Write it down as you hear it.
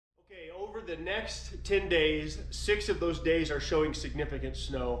over the next 10 days, 6 of those days are showing significant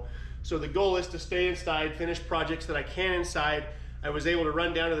snow. So the goal is to stay inside, finish projects that I can inside. I was able to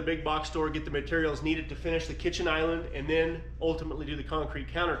run down to the big box store, get the materials needed to finish the kitchen island, and then ultimately do the concrete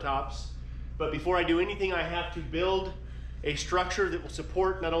countertops. But before I do anything, I have to build a structure that will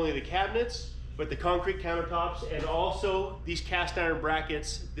support not only the cabinets, but the concrete countertops, and also these cast iron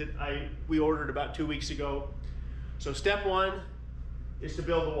brackets that we ordered about 2 weeks ago. So step 1 is to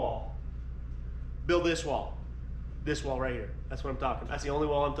build the wall. Build this wall. This wall right here. That's what I'm talking about. That's the only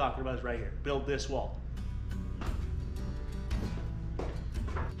wall I'm talking about is right here. Build this wall.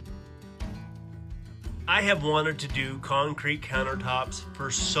 I have wanted to do concrete countertops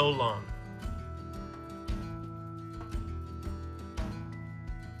for so long.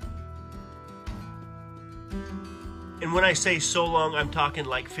 And when I say so long, I'm talking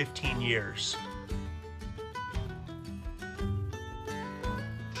like 15 years.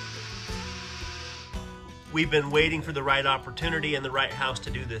 We've been waiting for the right opportunity and the right house to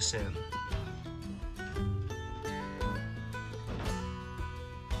do this in.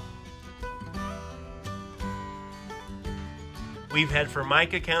 We've had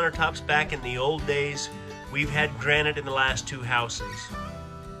Formica countertops back in the old days. We've had granite in the last 2 houses.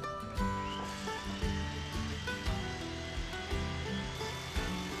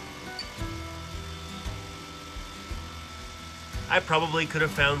 I probably could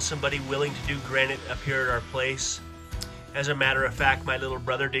have found somebody willing to do granite up here at our place. As a matter of fact, my little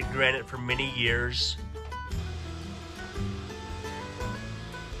brother did granite for many years.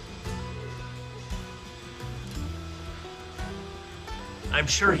 I'm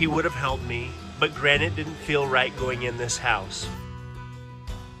sure he would have helped me, but granite didn't feel right going in this house.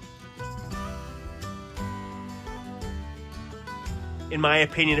 In my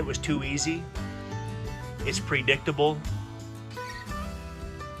opinion, it was too easy. It's predictable.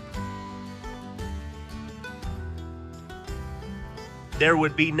 There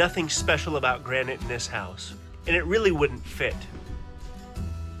would be nothing special about granite in this house, and it really wouldn't fit.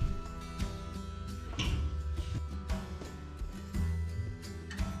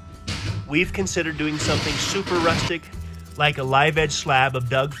 We've considered doing something super rustic, like a live edge slab of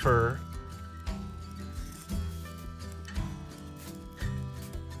Doug fir.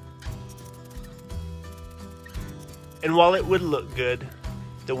 And while it would look good,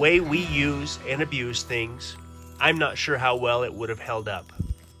 the way we use and abuse things, I'm not sure how well it would have held up.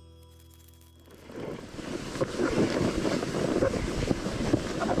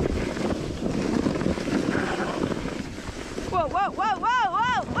 Whoa, whoa, whoa, whoa,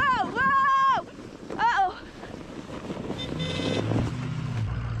 whoa, whoa, whoa! Uh-oh.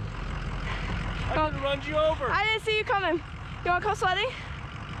 I could have run you over. I didn't see you coming. You want to come sledding?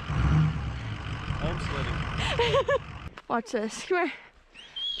 I'm sledding. Watch this. Come here.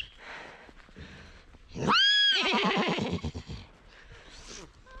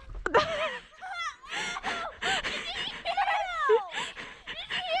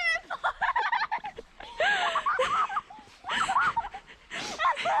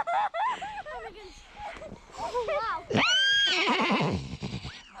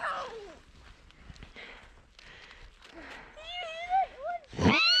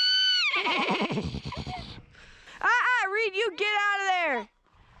 Reed, you get out of there.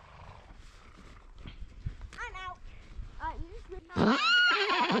 I'm out.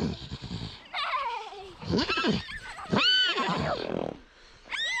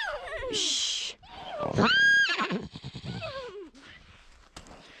 Shh.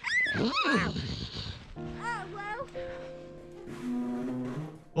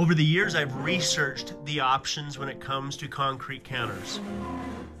 Over the years, I've researched the options when it comes to concrete counters.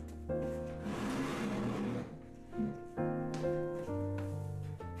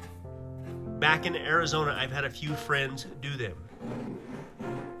 Back in Arizona, I've had a few friends do them.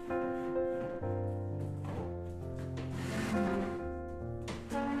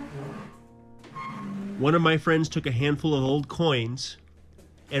 One of my friends took a handful of old coins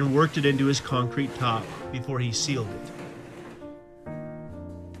and worked it into his concrete top before he sealed it.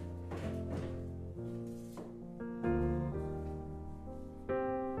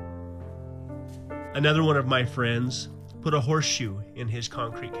 Another one of my friends put a horseshoe in his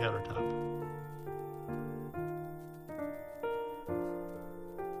concrete countertop.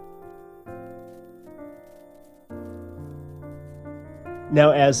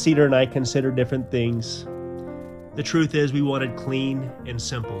 Now, as Cedar and I consider different things, the truth is we wanted clean and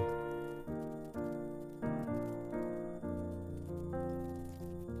simple.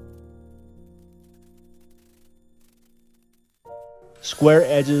 Square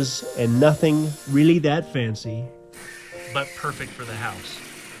edges and nothing really that fancy, but perfect for the house.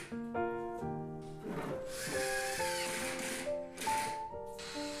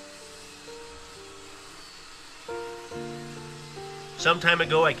 Some time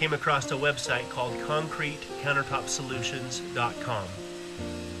ago, I came across a website called Countertopsolutions.com.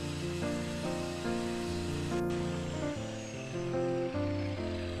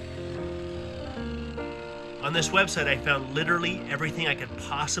 On this website, I found literally everything I could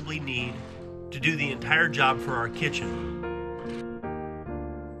possibly need to do the entire job for our kitchen.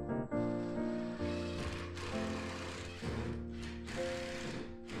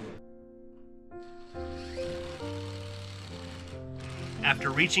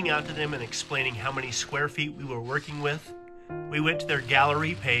 After reaching out to them and explaining how many square feet we were working with, we went to their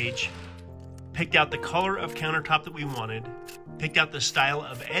gallery page, picked out the color of countertop that we wanted, picked out the style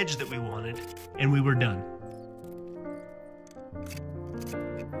of edge that we wanted, and we were done.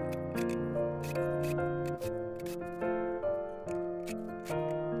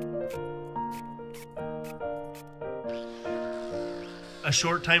 A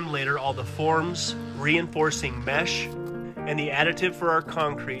short time later, all the forms, reinforcing mesh, and the additive for our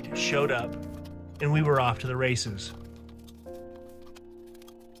concrete showed up, and we were off to the races.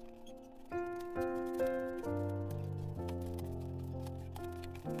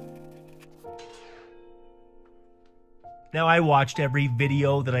 Now, I watched every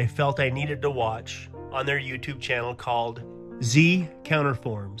video that I felt I needed to watch on their YouTube channel called Z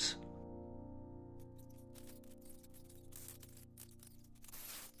Counterforms.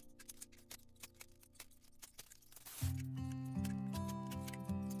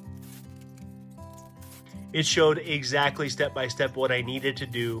 It showed exactly step by step what I needed to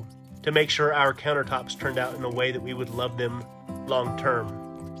do to make sure our countertops turned out in a way that we would love them long term.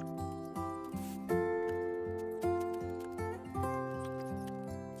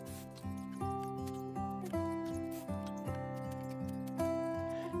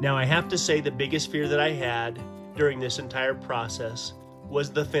 Now, I have to say the biggest fear that I had during this entire process was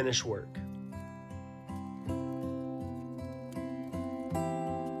the finish work.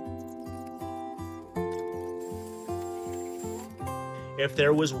 If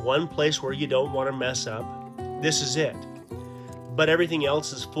there was one place where you don't want to mess up, this is it. But everything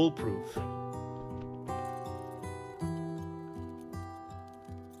else is foolproof.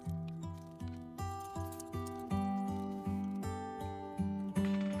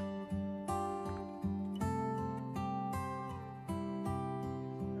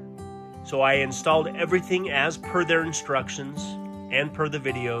 So I installed everything as per their instructions and per the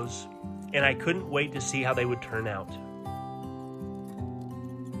videos, and I couldn't wait to see how they would turn out.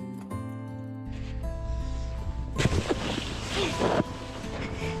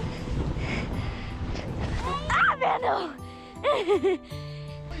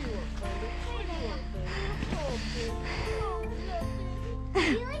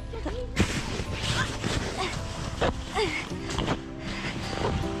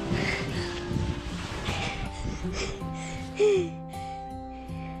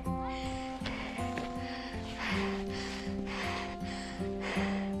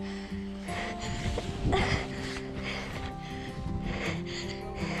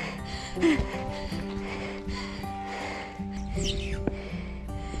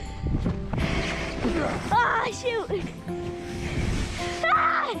 Ah, shoot!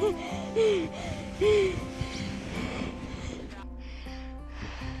 Ah!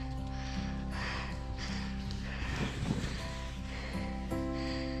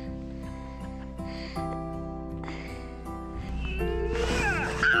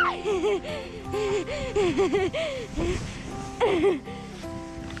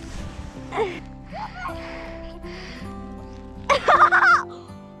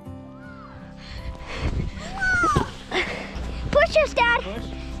 Push us, Dad. Push?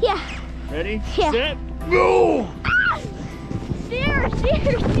 Yeah. Ready? Yeah. Set, go! Ah! Stairs,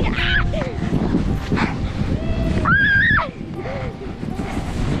 stairs, stairs.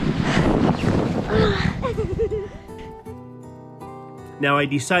 Now, I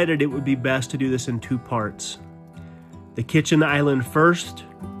decided it would be best to do this in two parts. The kitchen island first,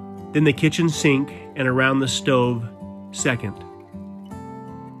 then the kitchen sink and around the stove second.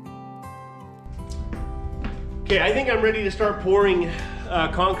 Okay, I think I'm ready to start pouring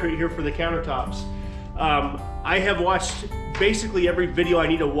concrete here for the countertops. I have watched basically every video I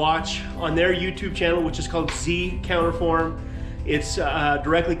need to watch on their YouTube channel, which is called Z Counterform. It's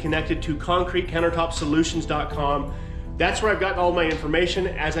directly connected to ConcreteCountertopSolutions.com. That's where I've gotten all my information.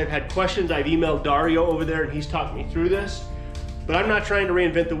 As I've had questions, I've emailed Dario over there and he's talked me through this. But I'm not trying to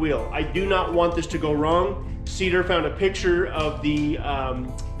reinvent the wheel. I do not want this to go wrong. Cedar found a picture of the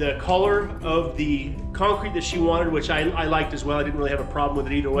color of the concrete that she wanted, which I liked as well. I didn't really have a problem with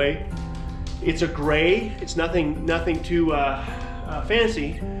it either way. It's a gray. It's nothing too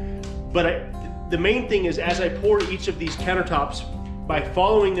fancy. But the main thing is, as I pour each of these countertops, By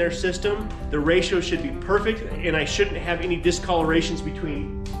following their system, the ratio should be perfect, and I shouldn't have any discolorations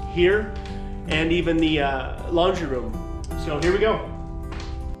between here and even the laundry room. So here we go.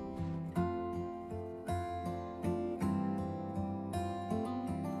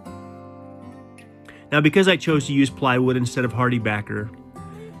 Now, because I chose to use plywood instead of hardy backer,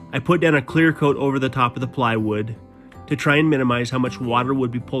 I put down a clear coat over the top of the plywood to try and minimize how much water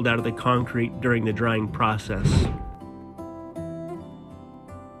would be pulled out of the concrete during the drying process.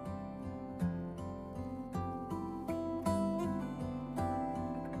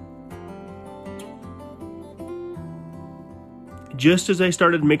 Just as I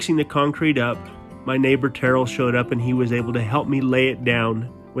started mixing the concrete up, my neighbor Terrell showed up and he was able to help me lay it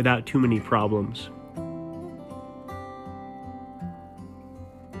down without too many problems.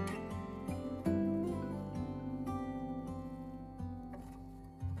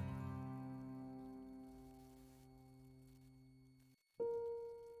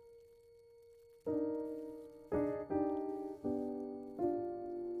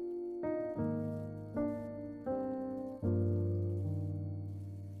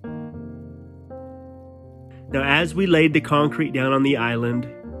 Now, as we laid the concrete down on the island,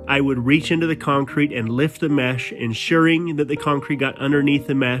 I would reach into the concrete and lift the mesh, ensuring that the concrete got underneath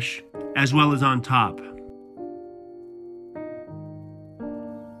the mesh as well as on top.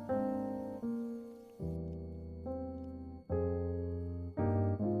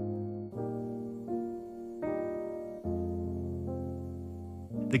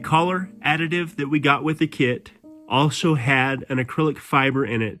 The color additive that we got with the kit also had an acrylic fiber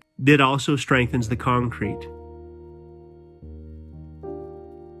in it that also strengthens the concrete.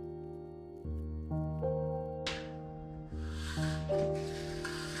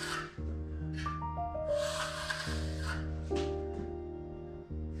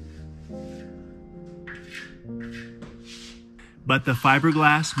 But the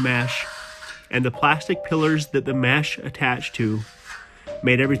fiberglass mesh and the plastic pillars that the mesh attached to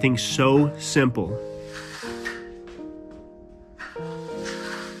made everything so simple.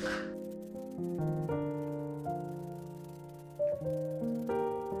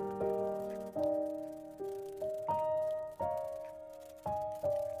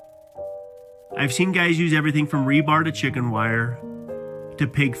 I've seen guys use everything from rebar to chicken wire to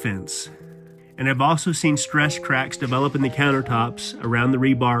pig fence. And I've also seen stress cracks develop in the countertops around the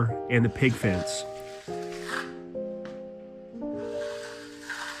rebar and the pig fence.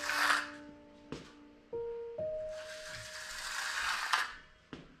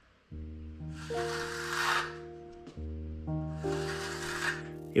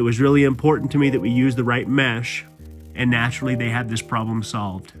 It was really important to me that we use the right mesh, and naturally they had this problem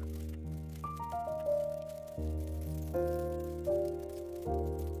solved.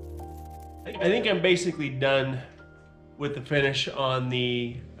 I think I'm basically done with the finish on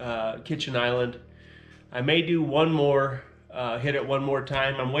the kitchen island. I may do one more, hit it one more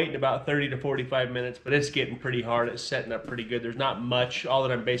time. I'm waiting about 30 to 45 minutes, but it's getting pretty hard. It's setting up pretty good. There's not much. All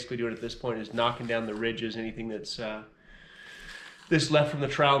that I'm basically doing at this point is knocking down the ridges, anything that's left from the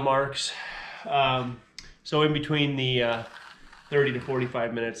trowel marks. So in between the 30 to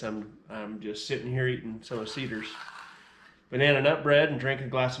 45 minutes, I'm just sitting here eating some of Cedar's banana nut bread and drinking a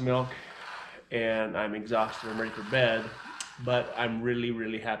glass of milk. And I'm exhausted, I'm ready for bed, but I'm really,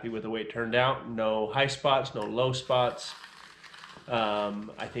 really happy with the way it turned out. No high spots, no low spots.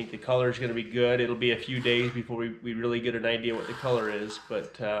 I think the color is going to be good. It'll be a few days before we really get an idea what the color is,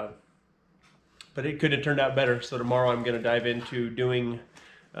 but it could have turned out better. So tomorrow I'm going to dive into doing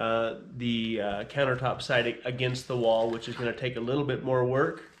the countertop side against the wall, which is going to take a little bit more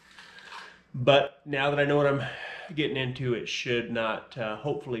work. But now that I know what I'm getting into, it should not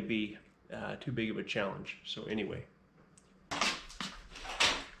hopefully be too big of a challenge. So anyway.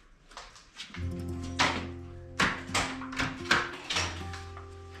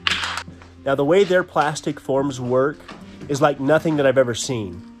 Now the way their plastic forms work is like nothing that I've ever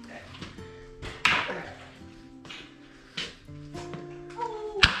seen.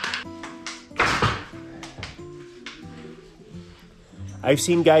 I've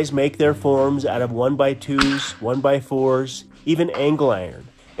seen guys make their forms out of 1x2s, 1x4s, even angle iron.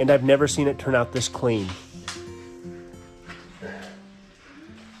 And I've never seen it turn out this clean.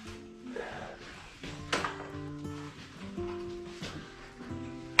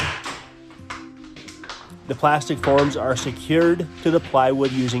 The plastic forms are secured to the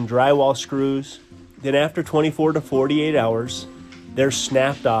plywood using drywall screws. Then after 24 to 48 hours, they're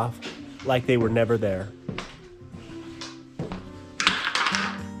snapped off like they were never there.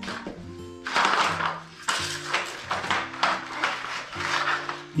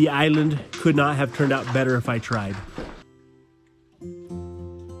 The island could not have turned out better if I tried.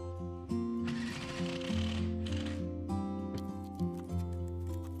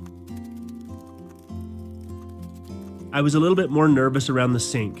 I was a little bit more nervous around the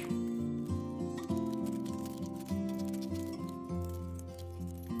sink.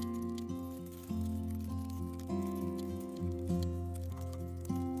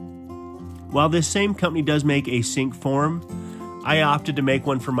 While this same company does make a sink form, I opted to make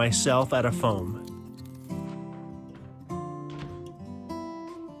one for myself out of foam.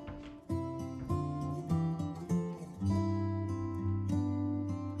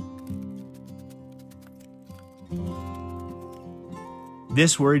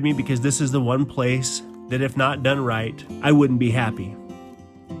 This worried me because this is the one place that if not done right, I wouldn't be happy.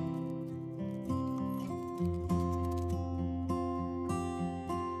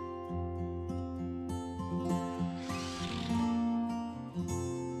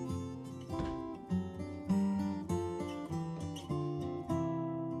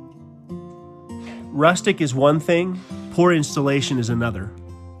 Rustic is one thing, poor installation is another.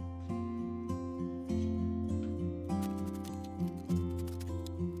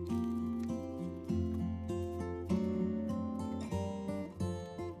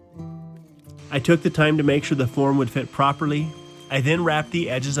 I took the time to make sure the form would fit properly. I then wrapped the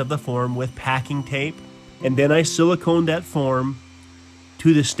edges of the form with packing tape, and then I siliconed that form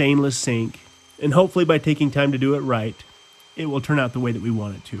to the stainless sink, and hopefully by taking time to do it right, it will turn out the way that we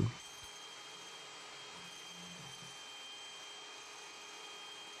want it to.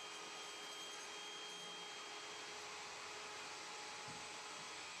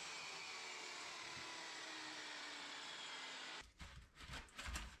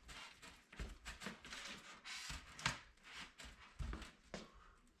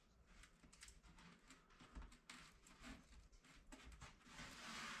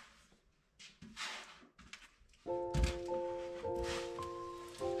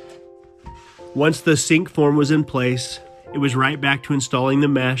 Once the sink form was in place, it was right back to installing the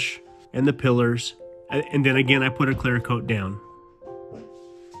mesh and the pillars, and then again I put a clear coat down.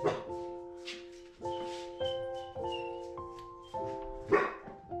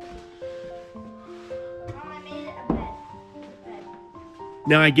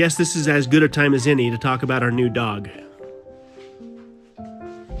 Now I guess this is as good a time as any to talk about our new dog.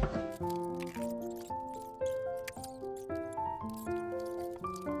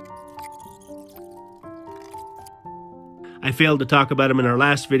 I failed to talk about him in our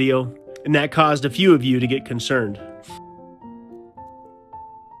last video, and that caused a few of you to get concerned.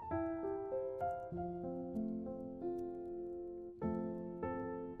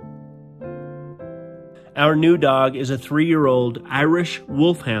 Our new dog is a 3-year-old Irish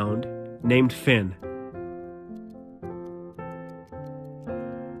wolfhound named Finn.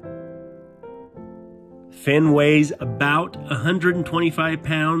 Finn weighs about 125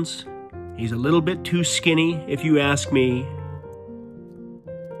 pounds. He's a little bit too skinny, if you ask me.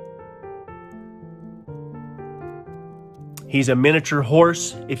 He's a miniature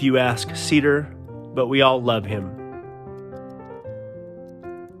horse, if you ask Cedar, but we all love him.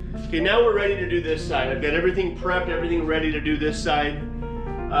 Okay, now we're ready to do this side. I've got everything prepped, everything ready to do this side.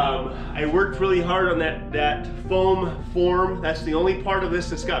 I worked really hard on that foam form. That's the only part of this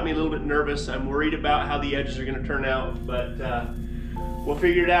that's got me a little bit nervous. I'm worried about how the edges are going to turn out, but we'll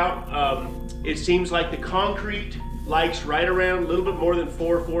figure it out. It seems like the concrete likes right around a little bit more than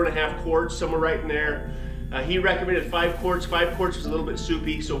 4.5 quarts, somewhere right in there. He recommended 5 quarts. 5 quarts was a little bit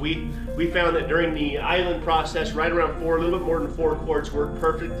soupy, so we found that during the island process, right around 4, a little bit more than 4 quarts worked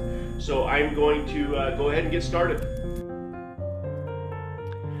perfect. So I'm going to go ahead and get started.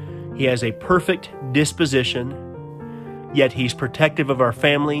 He has a perfect disposition, yet he's protective of our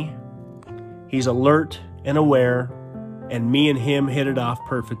family. He's alert and aware, and me and him hit it off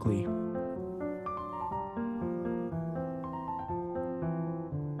perfectly.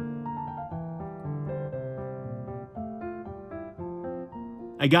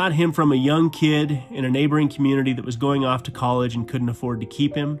 I got him from a young kid in a neighboring community that was going off to college and couldn't afford to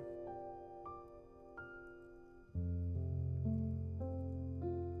keep him.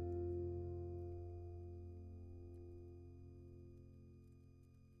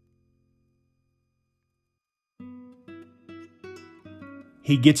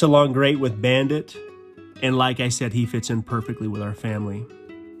 He gets along great with Bandit, and like I said, he fits in perfectly with our family.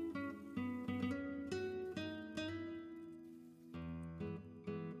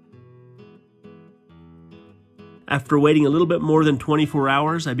 After waiting a little bit more than 24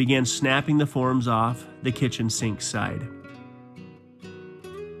 hours, I began snapping the forms off the kitchen sink side.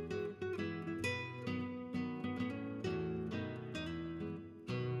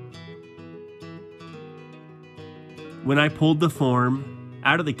 When I pulled the form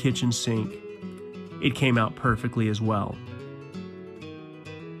out of the kitchen sink, it came out perfectly as well.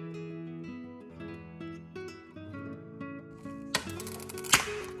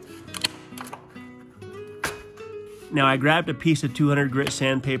 Now I grabbed a piece of 200 grit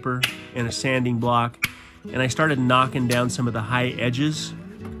sandpaper and a sanding block, and I started knocking down some of the high edges,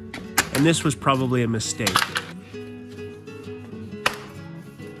 and this was probably a mistake.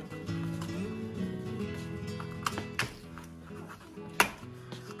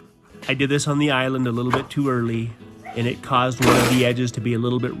 I did this on the island a little bit too early, and it caused one of the edges to be a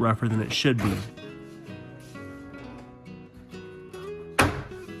little bit rougher than it should be.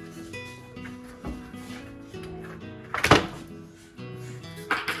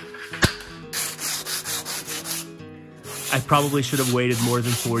 I probably should have waited more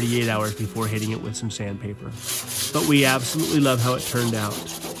than 48 hours before hitting it with some sandpaper, but we absolutely love how it turned out.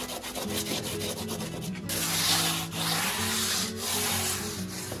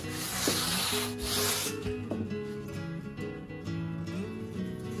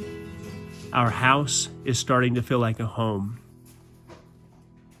 Our house is starting to feel like a home.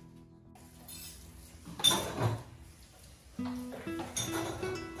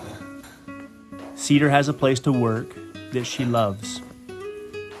 Cedar has a place to work that she loves.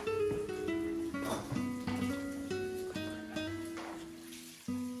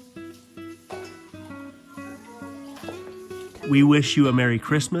 We wish you a Merry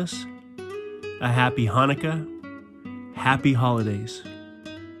Christmas, a Happy Hanukkah, Happy Holidays.